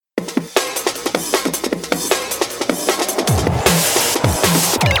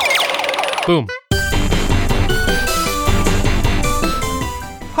Boom.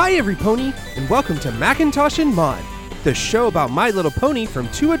 Hi, every pony, and welcome to Macintosh and Maud, the show about My Little Pony from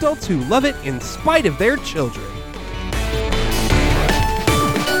two adults who love it in spite of their children.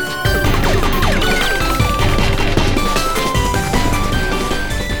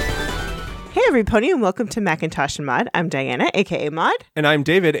 Hey, every pony, and welcome to Macintosh and Maud. I'm Diana, aka Maud. And I'm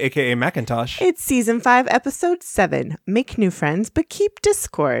David, aka Macintosh. It's Season 5, Episode 7, Make New Friends, but Keep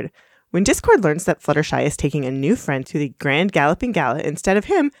Discord. When Discord learns that Fluttershy is taking a new friend to the Grand Galloping Gala instead of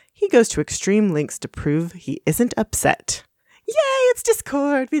him, he goes to extreme lengths to prove he isn't upset. Yay, it's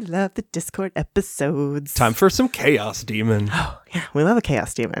Discord. We love the Discord episodes. Time for some Chaos Demon. Oh, yeah, we love a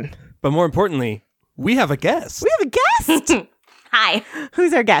Chaos Demon. But more importantly, we have a guest. We have a guest! Hi.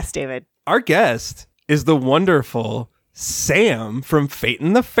 Who's our guest, David? Our guest is the wonderful Sam from Fate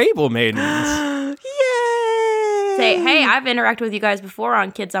and the Fable Maidens. Yay! Say, hey, I've interacted with you guys before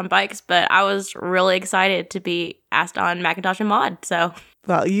on Kids on Bikes, but I was really excited to be asked on Macintosh and Maud, so.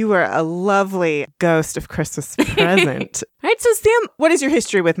 Well, you were a lovely ghost of Christmas present. All right, so Sam, what is your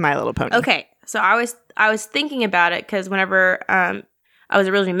history with My Little Pony? Okay, so I was thinking about it, because whenever I was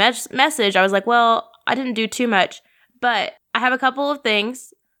originally messaged, I was like, well, I didn't do too much, but I have a couple of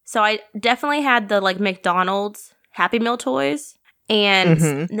things. So I definitely had the, like, McDonald's Happy Meal toys, and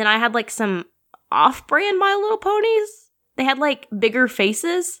then I had, like, some off-brand My Little Ponies. They had, like, bigger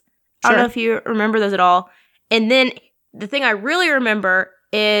faces. I don't know if you remember those at all. And then the thing I really remember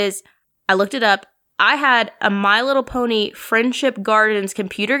is I looked it up. I had a My Little Pony Friendship Gardens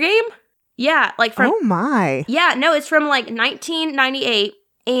computer game. Yeah, like from... Oh, my. Yeah, no, it's from, like, 1998,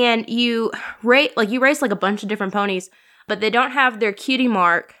 and you race, like, a bunch of different ponies, but they don't have their cutie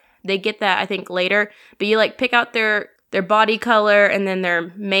mark. They get that, I think, later. But you, like, pick out their body color and then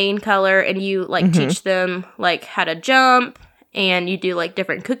their mane color, and you, like, teach them, like, how to jump, and you do, like,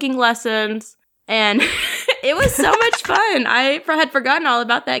 different cooking lessons. And it was so much fun. I had forgotten all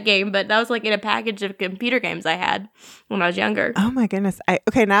about that game, but that was, like, in a package of computer games I had when I was younger. Oh, my goodness.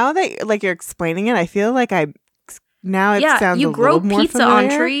 Okay, now that, like, you're explaining it, I feel like sounds a you little grow more pizza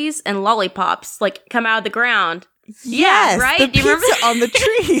familiar. on trees, and lollipops, like, come out of the ground. Yes, Yeah, right? the Do you remember pizza on the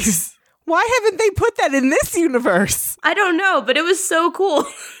trees. Why haven't they put that in this universe? I don't know, but it was so cool.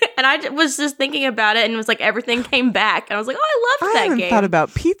 And I was just thinking about it, and it was like everything came back. And I was like, oh, I loved that I haven't game. thought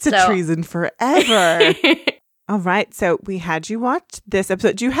about pizza trees in forever. All right, so we had you watch this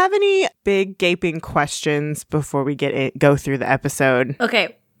episode. Do you have any big gaping questions before we go through the episode?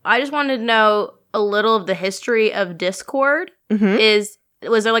 Okay, I just wanted to know a little of the history of Discord. Was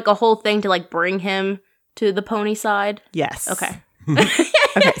there like a whole thing to like bring him to the pony side? Yes. Okay.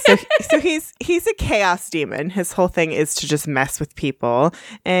 Okay, so he's a chaos demon. His whole thing is to just mess with people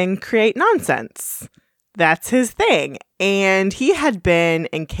and create nonsense. That's his thing. And he had been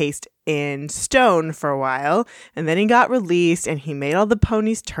encased in stone for a while, and then he got released, and he made all the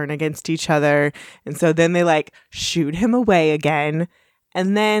ponies turn against each other. And so then they like shooed him away again.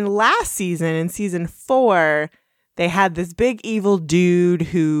 And then last season, in season 4, they had this big evil dude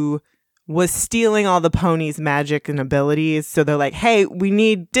who was stealing all the ponies' magic and abilities. So they're like, hey, we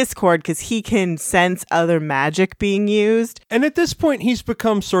need Discord because he can sense other magic being used. And at this point, he's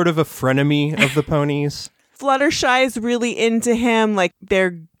become sort of a frenemy of the ponies. Fluttershy is really into him. Like,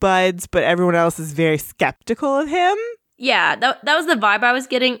 they're buds, but everyone else is very skeptical of him. Yeah, that was the vibe I was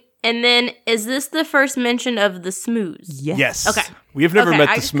getting. And then, is this the first mention of the Smooze? Yes. Okay. We have never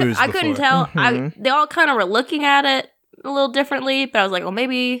met the Smooze before. I couldn't tell. They all kind of were looking at it a little differently, but I was like, well,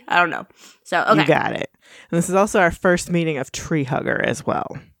 maybe, I don't know. So, okay. You got it. And this is also our first meeting of Tree Hugger as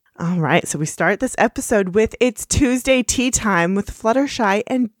well. All right, so we start this episode with It's Tuesday Tea Time with Fluttershy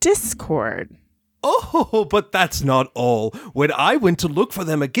and Discord. Oh, but that's not all. When I went to look for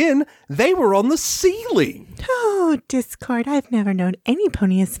them again, they were on the ceiling. Oh, Discord, I've never known any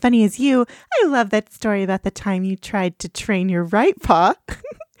pony as funny as you. I love that story about the time you tried to train your right paw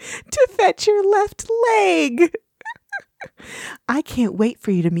to fetch your left leg. I can't wait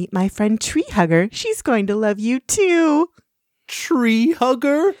for you to meet my friend Tree Hugger. She's going to love you too. Tree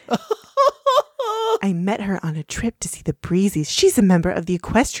Hugger? I met her on a trip to see the Breezies. She's a member of the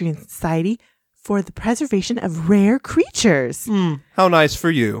Equestrian Society for the preservation of rare creatures. How nice for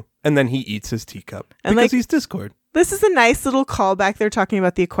you. And then he eats his teacup And because like- he's Discord. This is a nice little callback. They're talking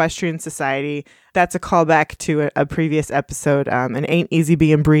about the Equestrian Society. That's a callback to a previous episode, and Ain't Easy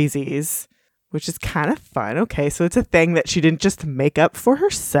Being Breezies, which is kind of fun. Okay, so it's a thing that she didn't just make up for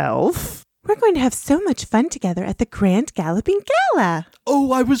herself. We're going to have so much fun together at the Grand Galloping Gala.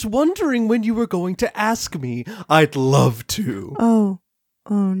 Oh, I was wondering when you were going to ask me. I'd love to.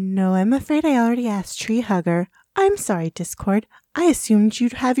 Oh no, I'm afraid I already asked Tree Hugger. I'm sorry, Discord. I assumed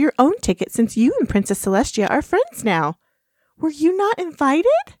you'd have your own ticket since you and Princess Celestia are friends now. Were you not invited?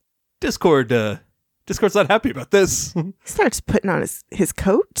 Discord's not happy about this. He starts putting on his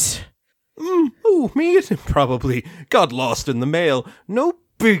coat. Me? It probably got lost in the mail. No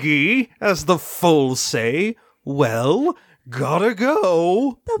biggie, as the fools say. Well, gotta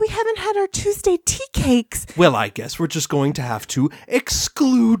go. But we haven't had our Tuesday tea cakes. Well, I guess we're just going to have to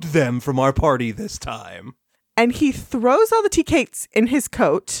exclude them from our party this time. And he throws all the tea cakes in his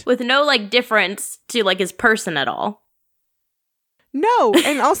coat. With no, difference to, his person at all. No,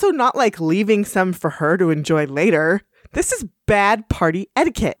 and also not, leaving some for her to enjoy later. This is bad party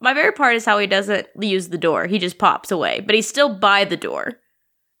etiquette. My favorite part is how he doesn't use the door. He just pops away, but he's still by the door.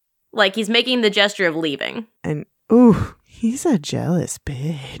 He's making the gesture of leaving. And, ooh, he's a jealous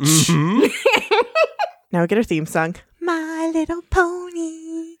bitch. Mm-hmm. Now we get our theme song. My Little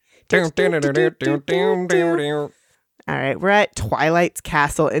Pony. All right, we're at Twilight's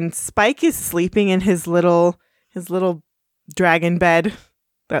castle, and Spike is sleeping in his little dragon bed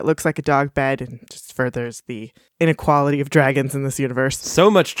that looks like a dog bed and just furthers the inequality of dragons in this universe.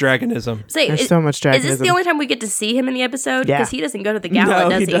 So much dragonism. There's so much dragonism. Is this the only time we get to see him in the episode? Yeah. Because he doesn't go to the gala,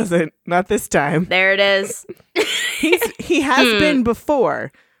 does he? No, he doesn't. Not this time. There it is. He has been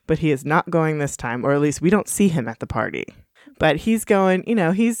before, but he is not going this time, or at least we don't see him at the party. But he's going,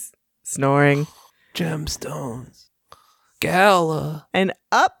 he's snoring. Gemstones. Gala. And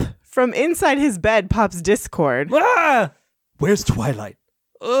up from inside his bed pops Discord. Ah! Where's Twilight?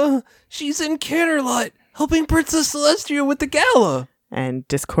 She's in Canterlot, helping Princess Celestia with the gala. And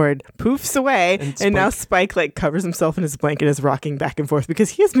Discord poofs away, and now Spike covers himself in his blanket and is rocking back and forth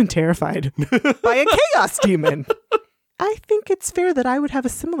because he has been terrified by a chaos demon. I think it's fair that I would have a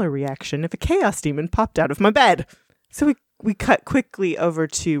similar reaction if a chaos demon popped out of my bed. So we cut quickly over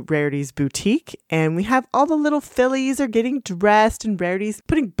to Rarity's boutique, and we have all the little fillies are getting dressed, and Rarity's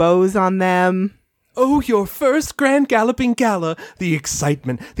putting bows on them. Oh, your first grand galloping gala. The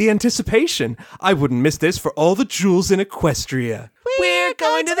excitement, the anticipation. I wouldn't miss this for all the jewels in Equestria. We're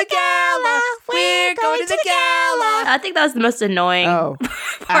going to the gala. We're going to the gala. I think that was the most annoying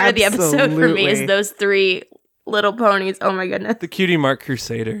part of the episode for me is those three little ponies. Oh my goodness. The Cutie Mark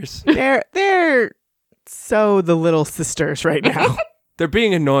Crusaders. They're so the little sisters right now. They're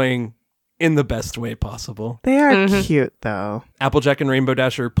being annoying in the best way possible. They are cute, though. Applejack and Rainbow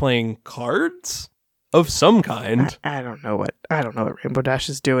Dash are playing cards of some kind. I don't know what Rainbow Dash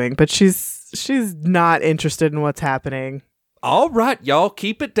is doing, but she's not interested in what's happening. All right, y'all,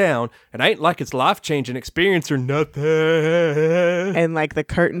 keep it down. It ain't like it's life-changing experience or nothing. And the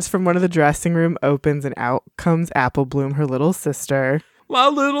curtains from one of the dressing room opens, and out comes Apple Bloom, her little sister. My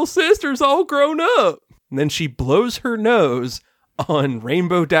little sister's all grown up. And then she blows her nose on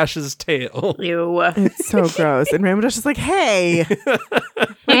Rainbow Dash's tail. Ew. It's so gross. And Rainbow Dash is like, hey,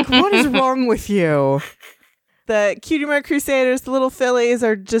 what is wrong with you? The Cutie Mark Crusaders, the little fillies,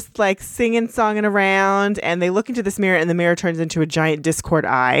 are just singing, songing around, and they look into this mirror, and the mirror turns into a giant Discord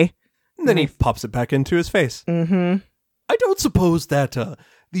eye. And then he pops it back into his face. Mm-hmm. I don't suppose that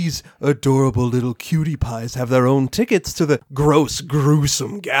these adorable little cutie pies have their own tickets to the gross,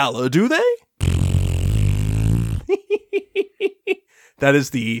 gruesome gala, do they? That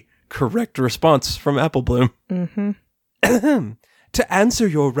is the correct response from Apple Bloom. Mm-hmm. To answer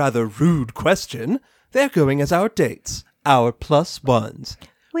your rather rude question, they're going as our dates, our plus ones.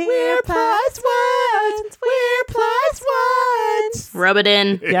 We're plus ones. We're plus ones. Rub it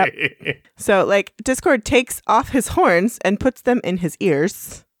in. Yep. So, Discord takes off his horns and puts them in his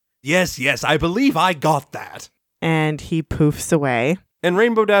ears. Yes, I believe I got that. And he poofs away. And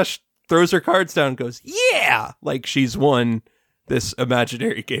Rainbow Dash throws her cards down and goes, yeah, like she's won this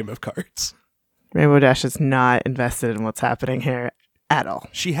imaginary game of cards. Rainbow Dash is not invested in what's happening here at all.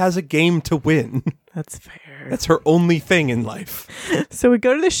 She has a game to win. That's fair. That's her only thing in life. So we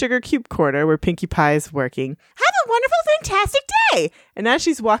go to the Sugar Cube corner where Pinkie Pie is working. Have a wonderful, fantastic day. And as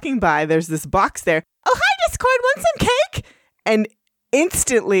she's walking by, there's this box there. Oh, hi, Discord, want some cake? And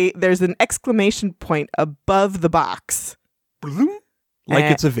instantly, there's an exclamation point above the box. Like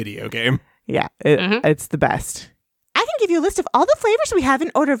it's a video game. Yeah, it's the best. I can give you a list of all the flavors we have in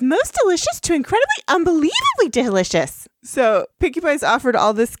order of most delicious to incredibly unbelievably delicious. So Pinkie Pie's offered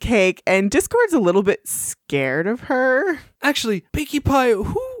all this cake, and Discord's a little bit scared of her. Actually, Pinkie Pie,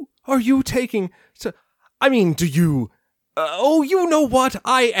 who are you taking? Do you... oh, you know what?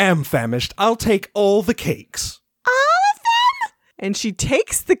 I am famished. I'll take all the cakes. All of them? And she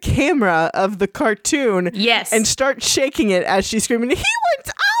takes the camera of the cartoon and starts shaking it as she's screaming, he wants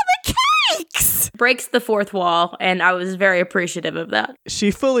all the cakes! Breaks the fourth wall, and I was very appreciative of that. She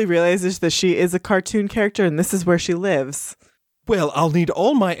fully realizes that she is a cartoon character and this is where she lives. Well, I'll need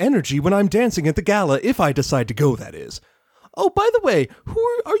all my energy when I'm dancing at the gala, if I decide to go, that is. Oh, by the way,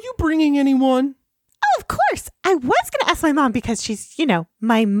 are you bringing anyone? Oh, of course. I was going to ask my mom because she's,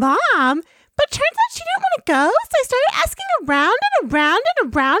 my mom. But turns out she didn't want to go, so I started asking around and around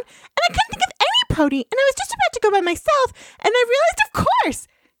and around, and I couldn't think of any pony, and I was just about to go by myself, and I realized, of course,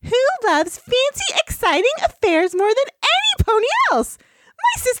 who loves fancy, exciting affairs more than any pony else?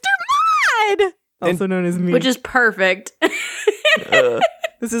 My sister Maud! Also known as me. Which is perfect.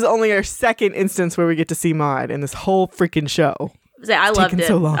 This is only our second instance where we get to see Maud in this whole freaking show. I loved it.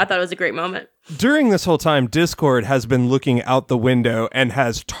 So long. I thought it was a great moment. During this whole time, Discord has been looking out the window and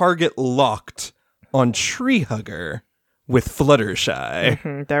has target locked on Treehugger with Fluttershy.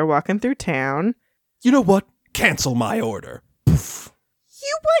 Mm-hmm. They're walking through town. You know what? Cancel my order. Poof.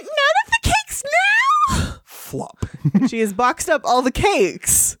 You want none of the cakes now? Flop. She has boxed up all the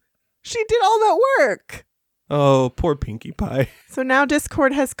cakes. She did all that work. Oh, poor Pinkie Pie. So now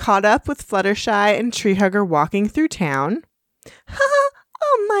Discord has caught up with Fluttershy and Treehugger walking through town.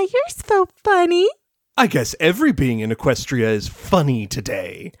 Oh my, you're so funny. I guess every being in Equestria is funny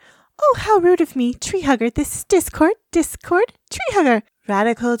today. Oh, how rude of me. Treehugger, this is Discord. Treehugger.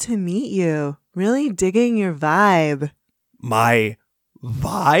 Radical to meet you. Really digging your vibe. My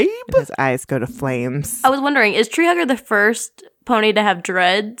vibe? And his eyes go to flames. I was wondering, is Treehugger the first pony to have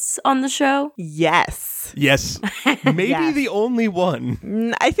dreads on the show? Yes. Yes. Maybe Yes. the only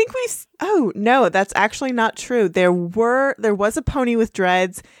one. I think oh, no, that's actually not true. There was a pony with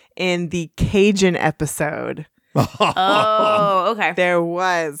dreads in the Cajun episode. Oh, okay. There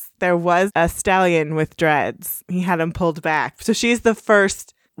was a stallion with dreads. He had them pulled back. So she's the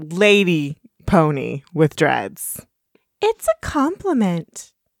first lady pony with dreads. It's a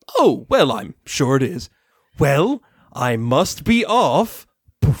compliment. Oh, well, I'm sure it is. Well, I must be off.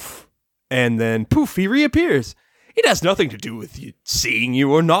 Poof. And then poof, he reappears. It has nothing to do with you seeing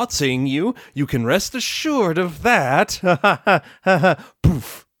you or not seeing you. You can rest assured of that. Ha ha ha ha.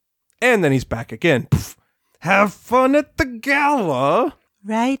 Poof. And then he's back again. Poof. Have fun at the gala.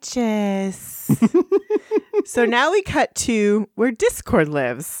 Righteous. So now we cut to where Discord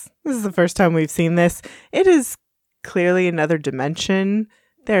lives. This is the first time we've seen this. It is clearly another dimension.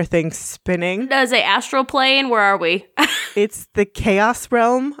 There are things spinning. Does a astral plane? Where are we? It's the chaos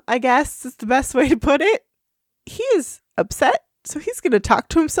realm, I guess, is the best way to put it. He is upset, so he's going to talk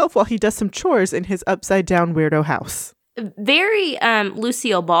to himself while he does some chores in his upside-down weirdo house. Very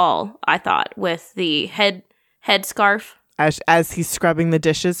Lucille Ball, I thought, with the head scarf. As he's scrubbing the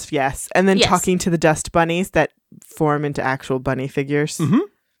dishes, yes. And then Yes. talking to the dust bunnies that form into actual bunny figures. Mm-hmm.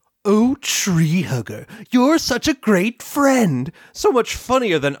 Oh, Treehugger, you're such a great friend. So much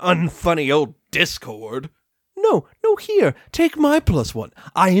funnier than unfunny old Discord. No, here, take my +1.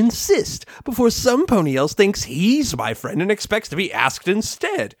 I insist, before some pony else thinks he's my friend and expects to be asked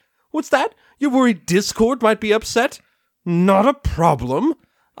instead. What's that? You're worried Discord might be upset? Not a problem.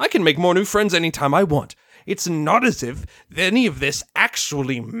 I can make more new friends anytime I want. It's not as if any of this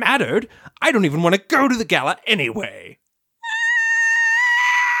actually mattered. I don't even want to go to the gala anyway.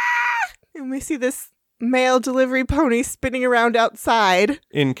 And we see this mail delivery pony spinning around outside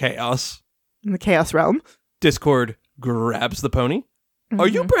In chaos, in the chaos realm. Discord grabs the pony. Are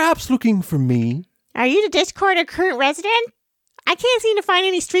you perhaps looking for me? Are you the Discord or current resident? I can't seem to find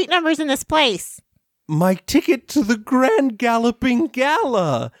any street numbers in this place. My ticket to the Grand Galloping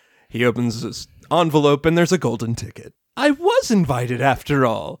Gala. He opens his envelope and there's a golden ticket. I was invited after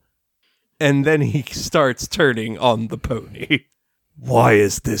all. And then he starts turning on the pony. Why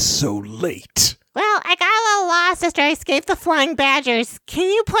is this so late? Well, I got a little lost after I escaped the flying badgers. Can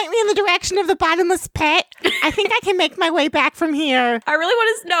you point me in the direction of the bottomless pit? I think I can make my way back from here. I really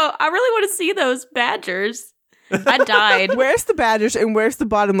want to see those badgers. I died. Where's the badgers and where's the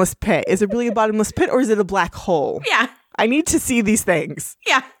bottomless pit? Is it really a bottomless pit or is it a black hole? Yeah. I need to see these things.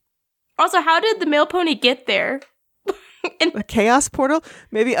 Yeah. Also, how did the male pony get there? A chaos portal?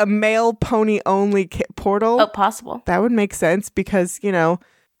 Maybe a male pony only portal? Oh, possible. That would make sense because,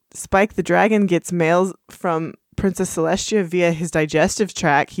 Spike the dragon gets mail from Princess Celestia via his digestive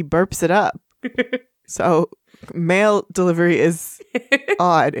tract. He burps it up. So mail delivery is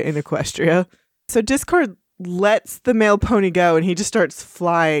odd in Equestria. So Discord lets the male pony go and he just starts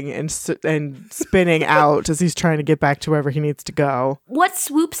flying and spinning out as he's trying to get back to wherever he needs to go. What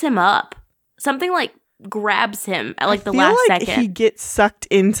swoops him up? Something like grabs him at like the I feel last like second. he gets sucked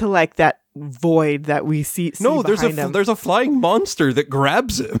into like that void that we see No, behind him. there's a flying monster that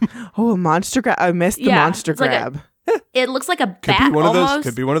grabs him. Oh, a monster grab. I missed the Yeah, monster it's like grab. It looks like a Could bat be one almost. of those.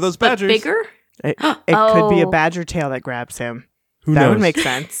 Could be one of those but badgers. bigger. It could be a Oh. badger tail that grabs him. Who That knows? would make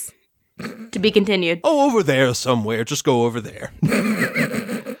sense. To be continued. Oh, over there somewhere. Just go over there.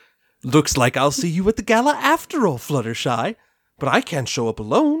 Looks like I'll see you at the gala after all, Fluttershy. But I can't show up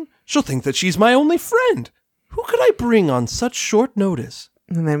alone. She'll think that she's my only friend. Who could I bring on such short notice?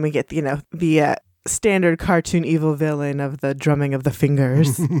 And then we get, the standard cartoon evil villain of the drumming of the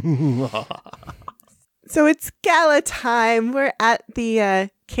fingers. So it's gala time. We're at the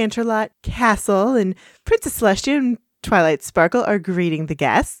Canterlot Castle, and Princess Celestia and Twilight Sparkle are greeting the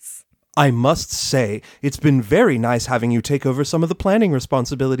guests. I must say, it's been very nice having you take over some of the planning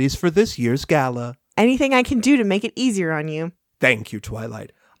responsibilities for this year's gala. Anything I can do to make it easier on you. Thank you,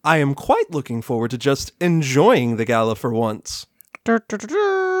 Twilight. I am quite looking forward to just enjoying the gala for once.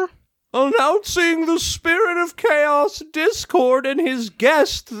 Announcing the Spirit of Chaos, Discord, and his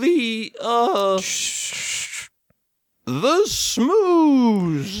guest, the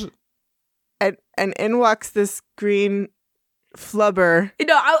Smooze. And in walks this green flubber.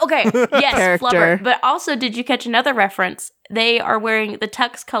 No, okay. Yes, Character. Flubber. But also, did you catch another reference? They are wearing the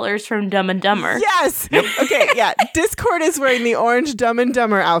tux colors from Dumb and Dumber. Yes! Okay, yeah. Discord is wearing the orange Dumb and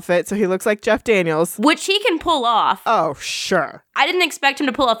Dumber outfit, so he looks like Jeff Daniels. Which he can pull off. Oh, sure. I didn't expect him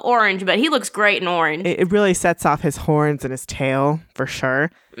to pull off orange, but he looks great in orange. It really sets off his horns and his tail, for sure.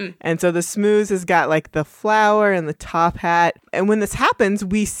 And so the Smooze has got like the flower and the top hat. And when this happens,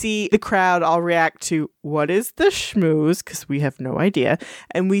 we see the crowd all react to, what is the schmooze? Because we have no idea.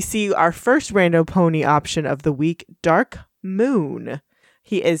 And we see our first rando pony option of the week, Dark Moon.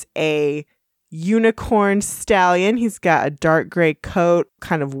 He is a unicorn stallion. He's got a dark gray coat,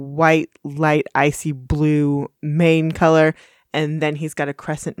 kind of white, light, icy blue mane color. And then he's got a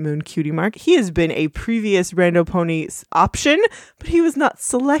crescent moon cutie mark. He has been a previous rando pony option, but he was not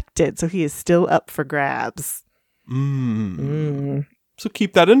selected, so he is still up for grabs. So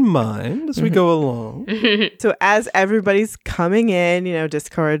keep that in mind as we go along. So as everybody's coming in,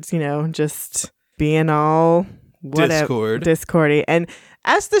 Discord's, just being all whatever. Discordy. And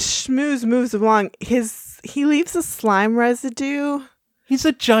as the schmooze moves along, he leaves a slime residue. He's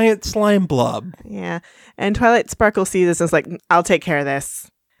a giant slime blob. Yeah. And Twilight Sparkle sees this and is like, I'll take care of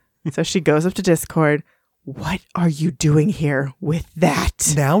this. So she goes up to Discord. What are you doing here with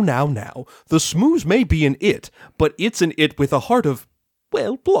that? Now. The Smooze may be an it, but it's an it with a heart of,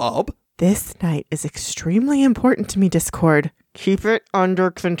 well, blob. This night is extremely important to me, Discord. Keep it under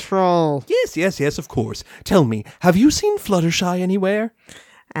control. Yes, of course. Tell me, have you seen Fluttershy anywhere?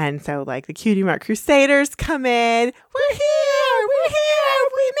 And so, the Cutie Mark Crusaders come in. We're here!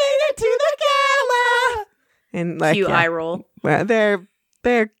 We made it to the gala! And Cute eye roll. Well, they're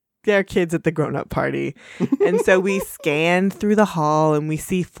kids at the grown-up party. And so we scan through the hall and we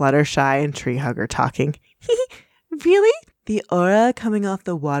see Fluttershy and Tree Hugger talking. Really? The aura coming off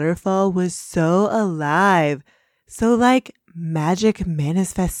the waterfall was so alive. So magic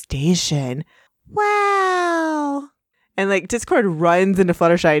manifestation. Wow. And Discord runs into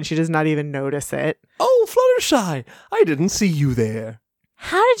Fluttershy and she does not even notice it. Oh, Fluttershy, I didn't see you there.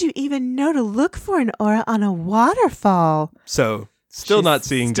 How did you even know to look for an aura on a waterfall? So, still not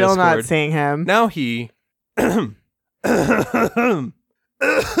seeing Discord. Discord. Still not seeing him. Now he... Discord!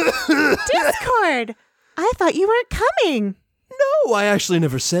 I thought you weren't coming. No, I actually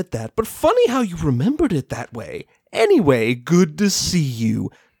never said that, but funny how you remembered it that way. Anyway, good to see you.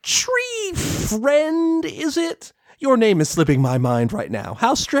 Tree friend, is it? Your name is slipping my mind right now.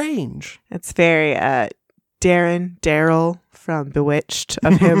 How strange. It's very Daryl from Bewitched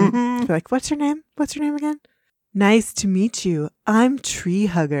of him. What's your name? What's your name again? Nice to meet you. I'm Tree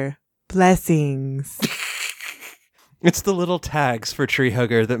Hugger. Blessings. It's the little tags for Tree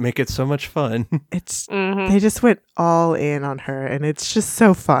Hugger that make it so much fun. They just went all in on her, and it's just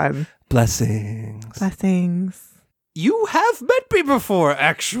so fun. Blessings. You have met me before,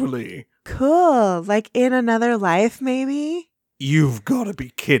 actually. Cool. In another life, maybe? You've got to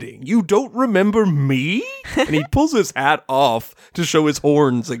be kidding. You don't remember me? And he pulls his hat off to show his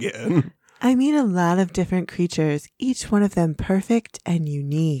horns again. I mean a lot of different creatures, each one of them perfect and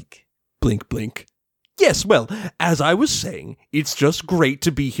unique. Blink, blink. Yes, well, as I was saying, it's just great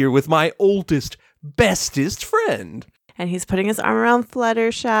to be here with my oldest, bestest friend. And he's putting his arm around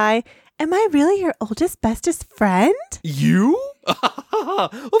Fluttershy. Am I really your oldest, bestest friend? You?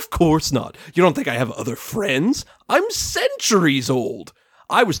 Of course not. You don't think I have other friends? I'm centuries old.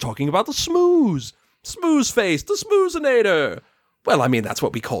 I was talking about the Smooze. Smooze Face, the Smoozinator. Well, I mean, that's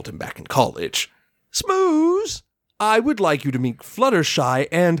what we called him back in college. Smooze, I would like you to meet Fluttershy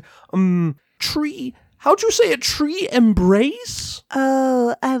and, Tree... How'd you say it? Tree Embrace?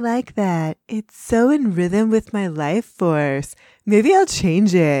 Oh, I like that. It's so in rhythm with my life force. Maybe I'll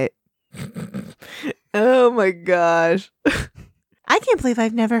change it. Oh my gosh. I can't believe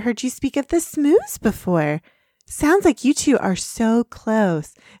I've never heard you speak of the Smooze before. Sounds like you two are so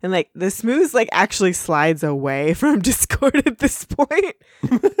close. And like the Smooze like actually slides away from Discord at this point.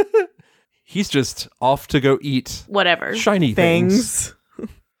 He's just off to go eat Whatever. shiny things.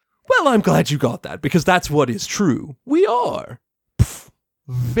 Well, I'm glad you got that, because that's what is true. We are. Pff,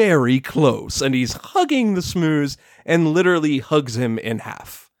 very close. And he's hugging the Smooze and literally hugs him in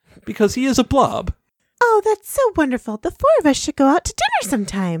half. Because he is a blob. Oh, that's so wonderful. The four of us should go out to dinner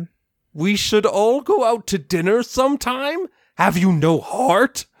sometime. We should all go out to dinner sometime? Have you no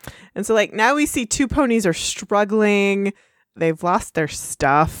heart? And so like now we see two ponies are struggling. They've lost their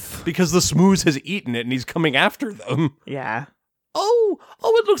stuff. Because the Smooze has eaten it and he's coming after them. Yeah. Oh,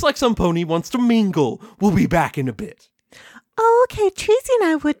 it looks like some pony wants to mingle. We'll be back in a bit. Oh, okay. Tracy and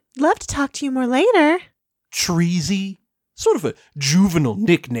I would love to talk to you more later. Treasy? Sort of a juvenile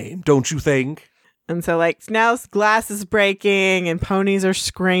nickname, don't you think? And so like now glass is breaking and ponies are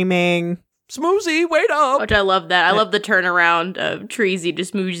screaming. Smoozy, wait up! Which I love that. I love the turnaround of Treasy to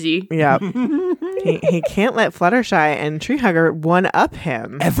Smoozy. Yep. he can't let Fluttershy and Treehugger one-up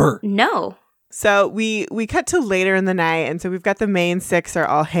him. Ever. No. So we cut to later in the night, and so we've got the main six are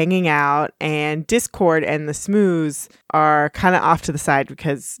all hanging out, and Discord and the Smooze are kind of off to the side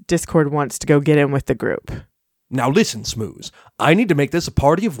because Discord wants to go get in with the group. Now listen, Smooze. I need to make this a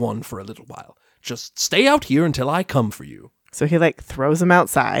party of one for a little while. Just stay out here until I come for you. So he like throws him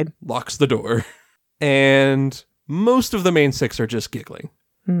outside. Locks the door. And most of the main six are just giggling.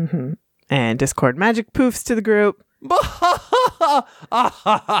 Mm-hmm. And Discord magic poofs to the group.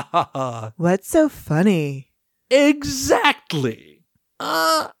 What's so funny? Exactly.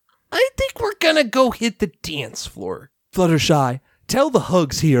 I think we're gonna go hit the dance floor. Fluttershy, tell the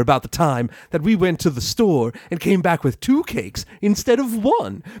Hugs here about the time that we went to the store and came back with 2 cakes instead of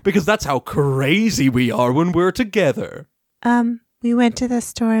 1, because that's how crazy we are when we're together. We went to the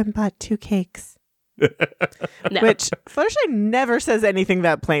store and bought 2 cakes. No. Which Fluttershy never says anything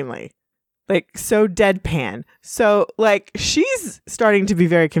that plainly. Like, so deadpan. So, like, she's starting to be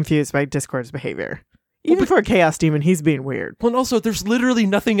very confused by Discord's behavior. Even for a Chaos Demon, he's being weird. Well, and also, there's literally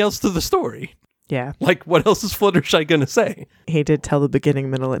nothing else to the story. Yeah. Like, what else is Fluttershy gonna say? He did tell the beginning,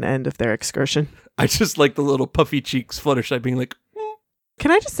 middle, and end of their excursion. I just like the little puffy cheeks Fluttershy being like, Can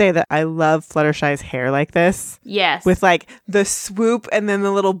I just say that I love Fluttershy's hair like this? Yes. With like the swoop and then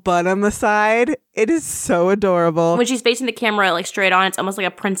the little bun on the side. It is so adorable. when she's facing the camera like straight on, it's almost like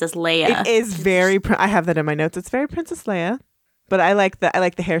a Princess Leia. It is very. I have that in my notes. It's very Princess Leia, but I like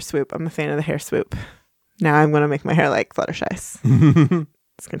the hair swoop. I'm a fan of the hair swoop. Now I'm gonna make my hair like Fluttershy's.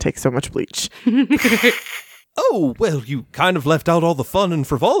 It's gonna take so much bleach. oh, well, you kind of left out all the fun and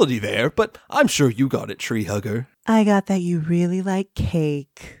frivolity there, but I'm sure you got it, Treehugger. I got that you really like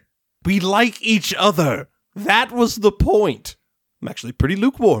cake. We like each other. That was the point. I'm actually pretty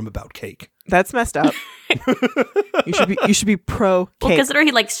lukewarm about cake. That's messed up. You should be pro Well, cake. consider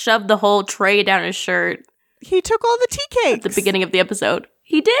he like shoved the whole tray down his shirt He took all the tea cakes at the beginning of the episode.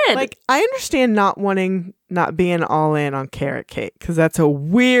 He did. Like, I understand not being all in on carrot cake because that's a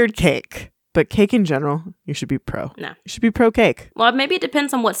weird cake. But cake in general, you should be pro. No. You should be pro cake. Well, maybe it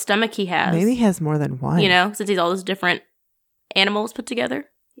depends on what stomach he has. Maybe he has more than one. You know, since he's all those different animals put together.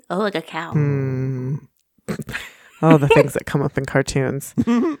 Oh, like a cow. Oh, the things that come up in cartoons.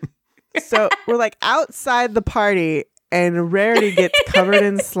 So we're like outside the party and Rarity gets covered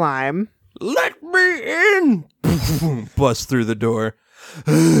in slime. Let me in! Bust through the door.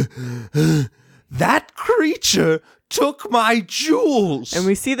 That creature took my jewels! And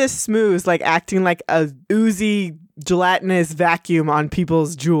we see this Smooze like acting like a oozy gelatinous vacuum on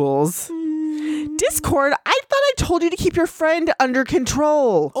people's jewels. Discord, I thought I told you to keep your friend under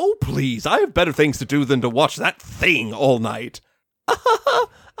control. Oh, please, I have better things to do than to watch that thing all night.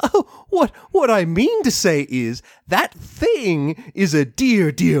 What I mean to say is, that thing is a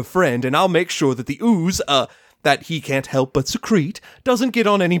dear, dear friend, and I'll make sure that the ooze, that he can't help but secrete, doesn't get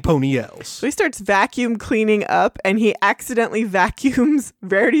on any pony else. So he starts vacuum cleaning up and he accidentally vacuums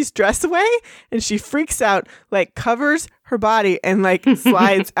Rarity's dress away and she freaks out, like covers her body and like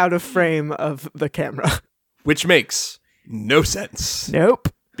slides out of frame of the camera. Which makes no sense. Nope.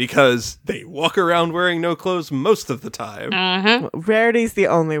 Because they walk around wearing no clothes most of the time. Mm-hmm. Well, Rarity's the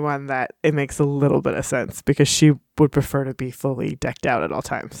only one that it makes a little bit of sense because she would prefer to be fully decked out at all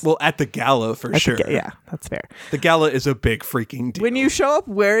times. Well, at the gala, for sure. Yeah, that's fair. The gala is a big freaking deal. When you show up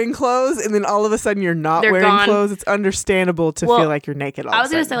wearing clothes and then all of a sudden you're not They're wearing gone. clothes, it's understandable to Well, feel like you're naked all I of a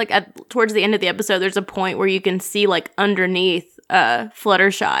was going to sudden. say, like, towards the end of the episode, there's a point where you can see, like, underneath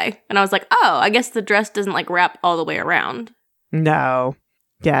Fluttershy. And I was like, oh, I guess the dress doesn't, like, wrap all the way around. No.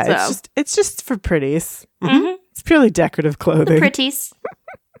 Yeah, So. it's just for pretties. Mm-hmm. It's purely decorative The clothing. pretties.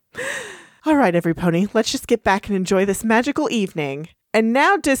 All right, every pony, let's just get back and enjoy this magical evening. And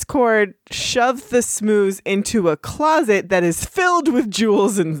now Discord shoves the Smooze into a closet that is filled with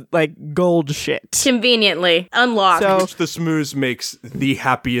jewels and like gold shit. Conveniently unlocked. So- Which the Smooze makes the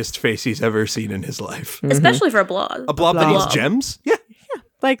happiest face he's ever seen in his life. Especially for a blob. A blob that blob. needs gems? Yeah.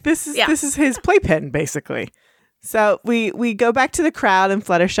 Like this is Yeah. his playpen, basically. So we go back to the crowd and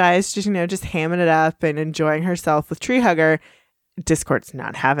Fluttershy is just, just hamming it up and enjoying herself with Tree Hugger. Discord's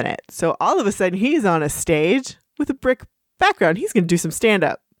not having it. So all of a sudden he's on a stage with a brick background. He's gonna do some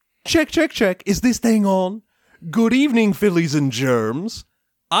stand-up. Check, check, check. Is this thing on? Good evening, fillies and germs.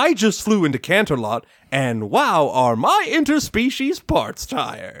 I just flew into Canterlot, and wow, are my interspecies parts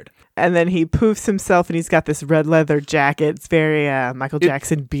tired. And then he poofs himself and he's got this red leather jacket. It's very Michael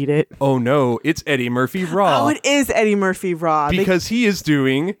Jackson Beat It. Oh no, it's Eddie Murphy Raw. Oh, it is Eddie Murphy Raw. because he is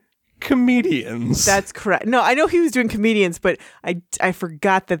doing comedians. That's correct. No, I know he was doing comedians, but I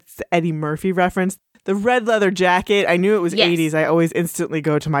forgot that's the Eddie Murphy reference. The red leather jacket, I knew it was Yes. 80s. I always instantly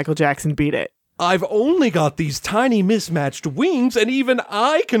go to Michael Jackson Beat It. I've only got these tiny mismatched wings, and even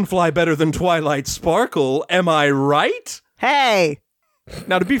I can fly better than Twilight Sparkle. Am I right? Hey,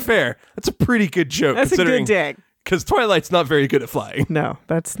 Now, to be fair, that's a pretty good joke. that's a considering, good dig. Because Twilight's not very good at flying. No,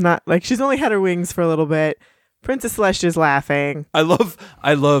 that's not like she's only had her wings for a little bit. Princess Celestia's laughing. I love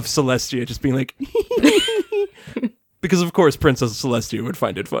Celestia just being like, because of course Princess Celestia would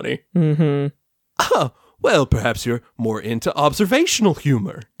find it funny. Mm-hmm. Oh, well, perhaps you're more into observational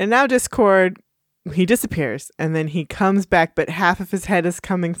humor. And now Discord, he disappears and then he comes back, but half of his head is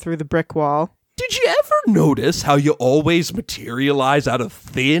coming through the brick wall. Did you ever notice how you always materialize out of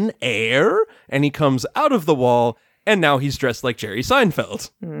thin air? And he comes out of the wall, and now he's dressed like Jerry Seinfeld.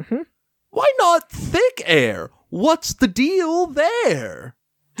 Mm-hmm. Why not thick air? What's the deal there?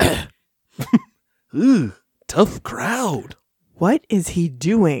 Ugh, tough crowd. What is he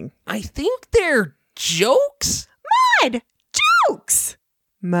doing? I think they're jokes. Mud! Jokes!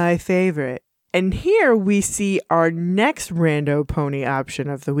 My favorite. And here we see our next rando pony option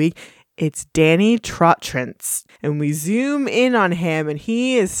of the week. It's Danny Trottrance. And we zoom in on him and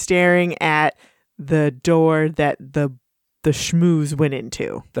he is staring at the door that the schmooze went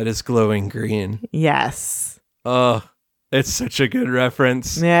into. That is glowing green. Yes. It's such a good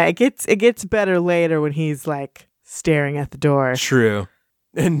reference. Yeah, it gets better later when he's like staring at the door. True.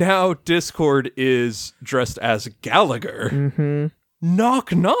 And now Discord is dressed as Gallagher. Mm-hmm.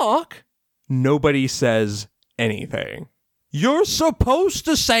 Knock, knock. Nobody says anything. You're supposed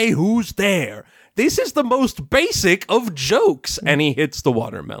to say who's there. This is the most basic of jokes. And he hits the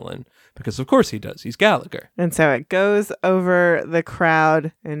watermelon. Because of course he does. He's Gallagher. And so it goes over the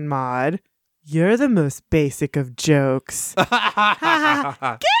crowd and Maud. You're the most basic of jokes. Good one,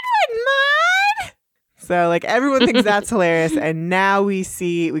 Maud! So like everyone thinks that's hilarious. And now we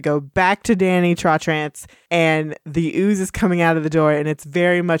go back to Danny Trottrance and the ooze is coming out of the door and it's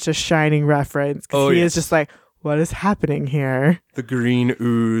very much a Shining reference. Because he is just like, what is happening here? The green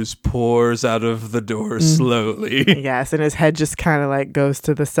ooze pours out of the door slowly. Yes, and his head just kind of like goes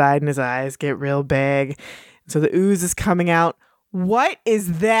to the side and his eyes get real big. So the ooze is coming out. What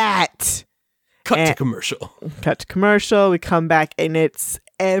is that? Cut to commercial. Cut to commercial. We come back and it's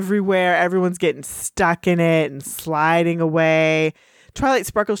everywhere. Everyone's getting stuck in it and sliding away. Twilight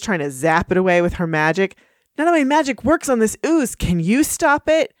Sparkle's trying to zap it away with her magic. None of my magic works on this ooze. Can you stop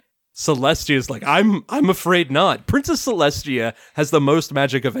it? Celestia's like, I'm afraid not. Princess Celestia has the most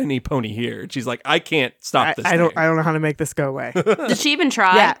magic of any pony here. She's like, I can't stop this. I don't know how to make this go away. Did she even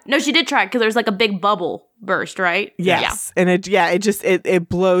try? Yeah. No, she did try because there's like a big bubble burst, right? Yes. And it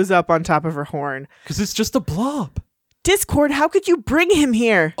blows up on top of her horn. Because it's just a blob. Discord, how could you bring him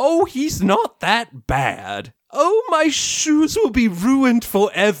here? Oh, he's not that bad. Oh, my shoes will be ruined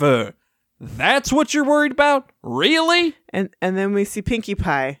forever. That's what you're worried about? Really? And then we see Pinkie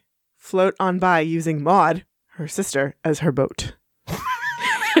Pie float on by using Maud, her sister, as her boat.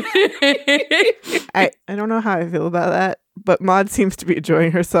 I don't know how I feel about that, but Maud seems to be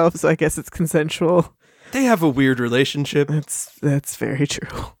enjoying herself, so I guess it's consensual. They have a weird relationship. That's very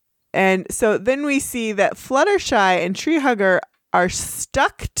true. And so then we see that Fluttershy and Tree Hugger are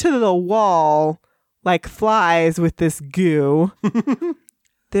stuck to the wall like flies with this goo.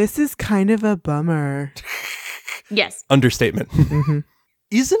 This is kind of a bummer. Yes. Understatement. Mm-hmm.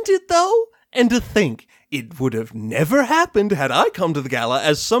 Isn't it, though? And to think, it would have never happened had I come to the gala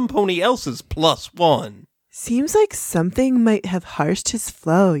as some pony else's +1. Seems like something might have harshed his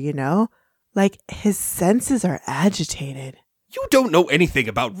flow, Like his senses are agitated. You don't know anything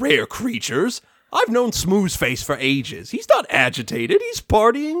about rare creatures. I've known Smoothface for ages. He's not agitated. He's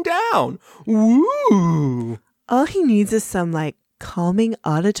partying down. Woo! All he needs is some like calming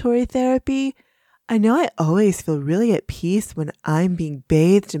auditory therapy. I know I always feel really at peace when I'm being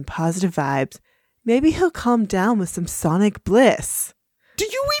bathed in positive vibes. Maybe he'll calm down with some sonic bliss. Do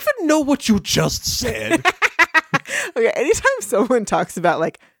you even know what you just said? Okay, anytime someone talks about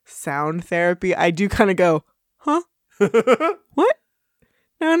like sound therapy, I do kind of go, huh? What?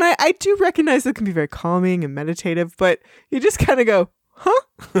 No, and I do recognize it can be very calming and meditative, but you just kind of go, huh?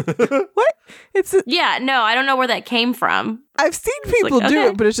 What? Yeah, no, I don't know where that came from. I've seen people like, do okay.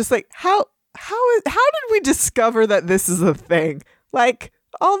 it, but it's just like, how did we discover that this is a thing? Like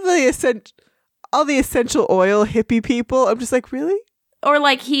all the essential oil hippie people, I'm just like, really? Or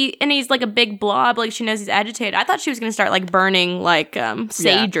like he's like a big blob, like she knows he's agitated. I thought she was going to start like burning like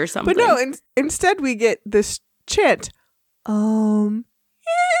sage or something. But no, instead we get this chant. Yay!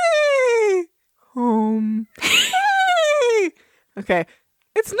 Yay! Okay.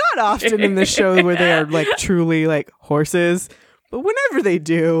 It's not often in the show where they are like truly like horses, but whenever they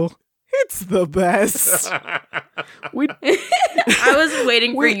do, it's the best. I was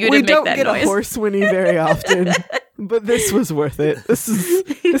waiting for you to make that noise. We don't get a horse whinny very often, but this was worth it. This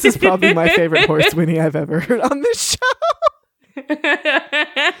is probably my favorite horse whinny I've ever heard on this show.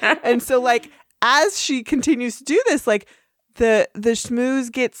 And so like as she continues to do this, like the schmooze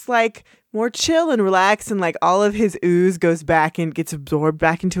gets like more chill and relaxed, and like all of his ooze goes back and gets absorbed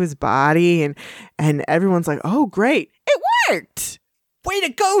back into his body, and everyone's like, oh great, it worked. Way to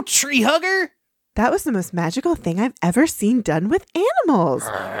go, tree hugger! That was the most magical thing I've ever seen done with animals.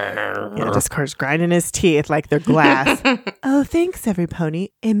 Yeah, Discord's grinding his teeth like they're glass. Oh, thanks,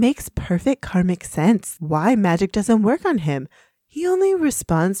 Everypony. It makes perfect karmic sense why magic doesn't work on him. He only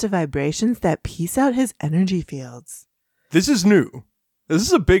responds to vibrations that piece out his energy fields. This is new. This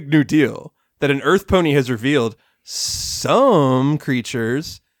is a big new deal that an Earth Pony has revealed. Some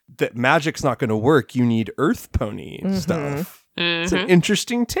creatures that magic's not going to work. You need Earth Pony stuff. Mm-hmm. It's an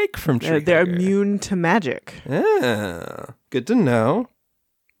interesting take from Tree They're Hugger. immune to magic. Yeah, good to know.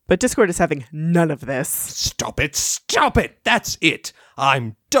 But Discord is having none of this. Stop it! Stop it! That's it!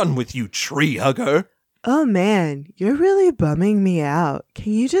 I'm done with you, Tree Hugger. Oh man, you're really bumming me out.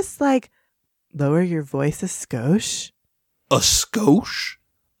 Can you just like lower your voice a skosh? A skosh?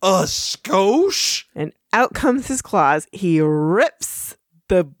 A skosh? And out comes his claws. He rips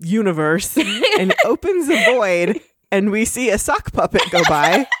the universe and opens a void, and we see a sock puppet go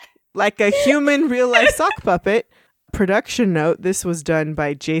by, like a human real-life sock puppet. Production note, this was done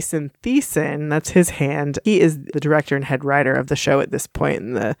by Jason Thiessen. That's his hand. He is the director and head writer of the show at this point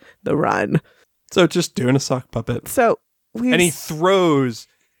in the run. So just doing a sock puppet. So and he throws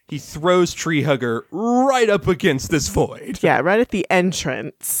Tree Hugger right up against this void. Yeah, right at the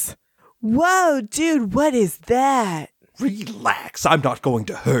entrance. Whoa, dude, what is that? Relax, I'm not going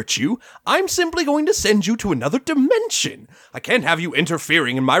to hurt you. I'm simply going to send you to another dimension. I can't have you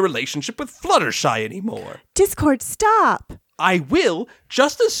interfering in my relationship with Fluttershy anymore. Discord, stop. I will,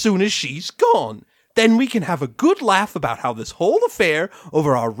 just as soon as she's gone. Then we can have a good laugh about how this whole affair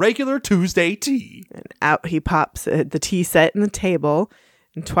over our regular Tuesday tea. And out he pops the tea set in the table.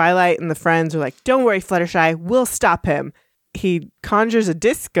 And Twilight and the friends are like, don't worry, Fluttershy, we'll stop him. He conjures a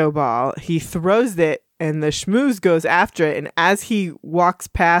disco ball. He throws it, and the schmooze goes after it. And as he walks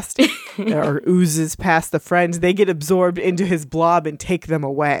past or oozes past the friends, they get absorbed into his blob and take them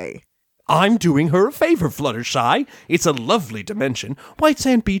away. I'm doing her a favor, Fluttershy. It's a lovely dimension. White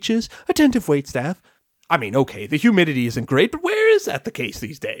sand beaches, attentive waitstaff. I mean, okay, the humidity isn't great, but where is that the case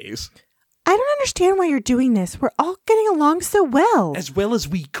these days? I don't understand why you're doing this. We're all getting along so well. As well as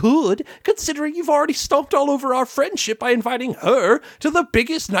we could, considering you've already stomped all over our friendship by inviting her to the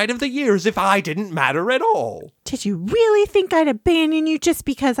biggest night of the year as if I didn't matter at all. Did you really think I'd abandon you just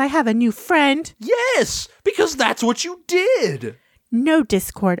because I have a new friend? Yes, because that's what you did. No,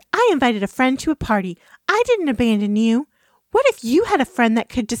 Discord. I invited a friend to a party. I didn't abandon you. What if you had a friend that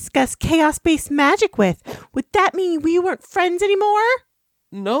could discuss chaos-based magic with? Would that mean we weren't friends anymore?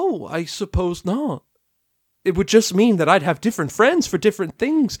 No, I suppose not. It would just mean that I'd have different friends for different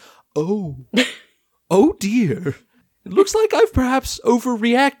things. Oh. Oh dear. It looks like I've perhaps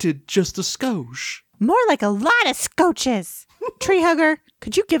overreacted just a skosh. More like a lot of scotches. Tree Hugger,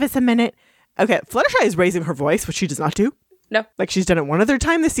 could you give us a minute? Okay, Fluttershy is raising her voice, which she does not do. No. Like she's done it one other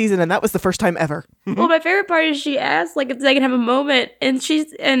time this season, and that was the first time ever. Well, my favorite part is she asked like if they can have a moment, and Tree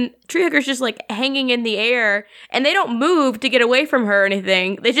Hugger's just like hanging in the air, and they don't move to get away from her or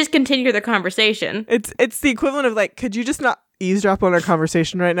anything. They just continue their conversation. It's the equivalent of like, could you just not eavesdrop on our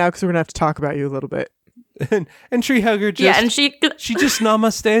conversation right now, because we're gonna have to talk about you a little bit. And Tree Hugger just and she just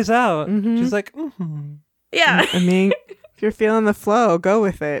namastays out. Mm-hmm. She's like, yeah. I mean, if you're feeling the flow, go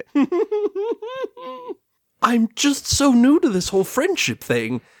with it. I'm just so new to this whole friendship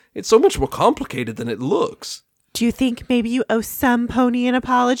thing. It's so much more complicated than it looks. Do you think maybe you owe some pony an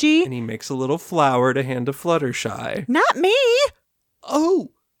apology? And he makes a little flower to hand to Fluttershy. Not me.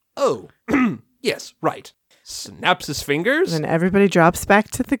 Oh, yes, right. Snaps his fingers. And everybody drops back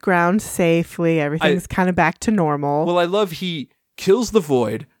to the ground safely. Everything's kind of back to normal. Well, I love he kills the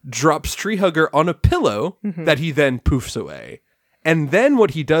Void, drops Treehugger on a pillow that he then poofs away. And then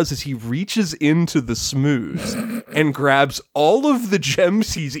what he does is he reaches into the Smooze and grabs all of the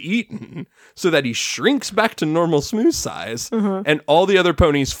gems he's eaten so that he shrinks back to normal Smooze size, and all the other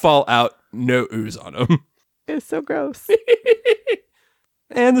ponies fall out, no ooze on them. It's so gross.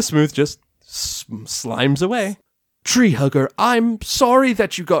 And the Smooth just slimes away. Treehugger, I'm sorry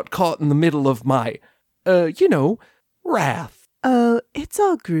that you got caught in the middle of my, wrath. Oh, it's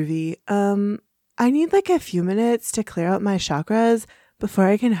all groovy. I need like a few minutes to clear out my chakras before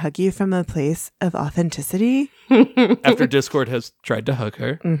I can hug you from a place of authenticity. After Discord has tried to hug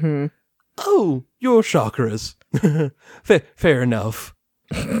her. Mm-hmm. Oh, your chakras. Fair enough.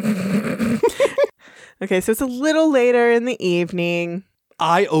 Okay, so it's a little later in the evening.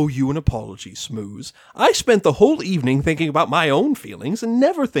 I owe you an apology, Smooze. I spent the whole evening thinking about my own feelings and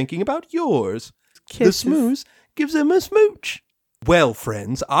never thinking about yours. Kisses. The Smooze gives him a smooch. Well,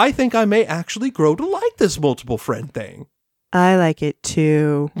 friends, I think I may actually grow to like this multiple friend thing. I like it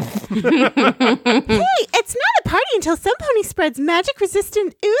too. Hey, it's not a party until some pony spreads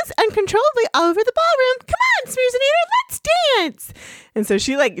magic-resistant ooze uncontrollably all over the ballroom. Come on, Smoozinator, let's dance! And so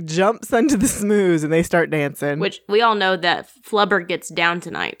she like jumps onto the Smooze and they start dancing. Which we all know that Flubber gets down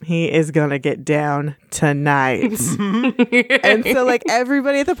tonight. He is gonna get down tonight. And so like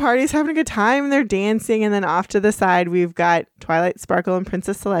everybody at the party is having a good time and they're dancing, and then off to the side we've got Twilight Sparkle and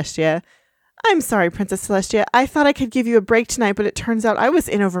Princess Celestia. I'm sorry, Princess Celestia. I thought I could give you a break tonight, but it turns out I was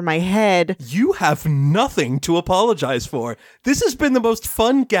in over my head. You have nothing to apologize for. This has been the most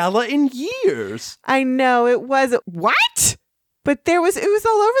fun gala in years. I know, it was. What? But there was ooze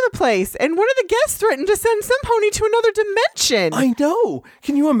all over the place, and one of the guests threatened to send some pony to another dimension. I know.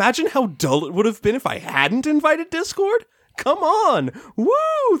 Can you imagine how dull it would have been if I hadn't invited Discord? Come on.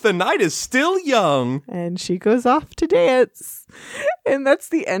 Woo! The night is still young. And she goes off to dance. And that's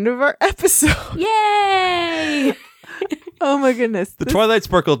the end of our episode. Yay! Oh my goodness. The Twilight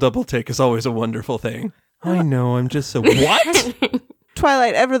Sparkle double take is always a wonderful thing. I know, I'm just so... What?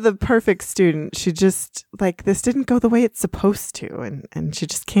 Twilight, ever the perfect student, she just, like, this didn't go the way it's supposed to, and she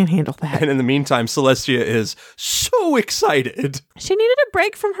just can't handle that. And in the meantime, Celestia is so excited. She needed a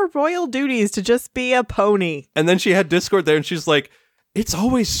break from her royal duties to just be a pony. And then she had Discord there, and she's like, it's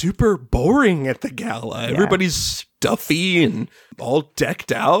always super boring at the gala. Yeah. Everybody's stuffy and all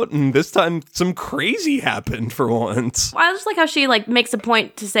decked out, and this time some crazy happened for once. Well, I just like how she like makes a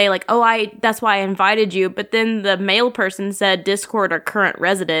point to say like, oh, that's why I invited you, but then the male person said Discord or current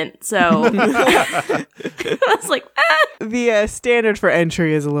resident, so I was like, ah. The standard for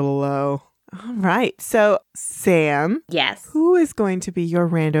entry is a little low. All right, so Sam, Yes. who is going to be your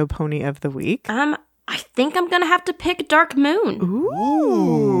rando pony of the week? I think I'm gonna have to pick Dark Moon.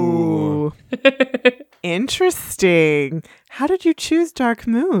 Ooh. Interesting. How did you choose Dark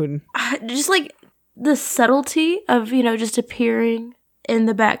Moon? Just like the subtlety of, just appearing in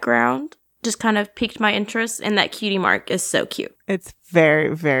the background just kind of piqued my interest, and that cutie mark is so cute. It's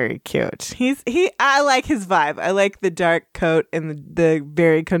very, very cute. I like his vibe. I like the dark coat and the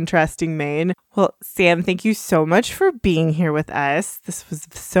very contrasting mane. Well, Sam, thank you so much for being here with us. This was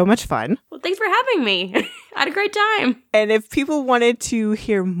so much fun. Well, thanks for having me. I had a great time. And if people wanted to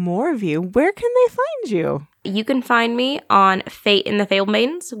hear more of you, where can they find you? You can find me on Fate and the Fabled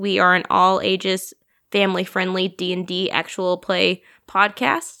Maidens. We are an all-ages, family-friendly D&D actual play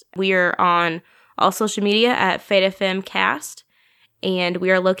podcast. We are on all social media at FateFM Cast, and we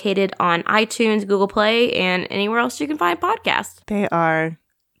are located on iTunes, Google Play, and anywhere else you can find podcasts. They are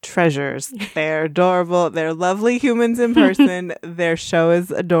treasures. They're adorable. They're lovely humans in person. Their show is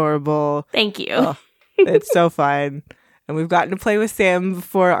adorable. Thank you. Oh, it's so fun. And we've gotten to play with Sam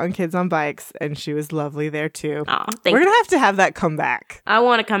before on Kids on Bikes, and she was lovely there too. Aw, We're going to have that come back. I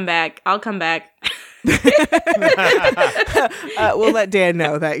want to come back. I'll come back. We'll let Dan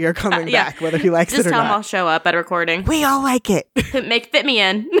know that you're coming Yeah. back, whether he likes Just it or tell him I'll not. show up at a recording. We all like it. Fit me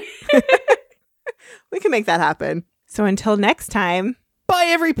in. We can make that happen. So until next time. Bye,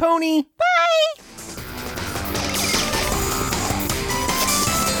 every pony! Bye!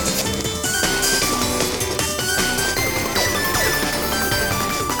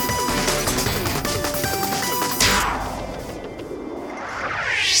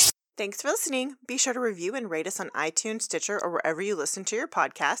 Thanks for listening. Be sure to review and rate us on iTunes, Stitcher, or wherever you listen to your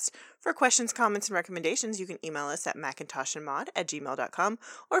podcast. For questions, comments, and recommendations, you can email us at macintoshandmod@gmail.com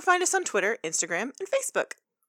or find us on Twitter, Instagram, and Facebook.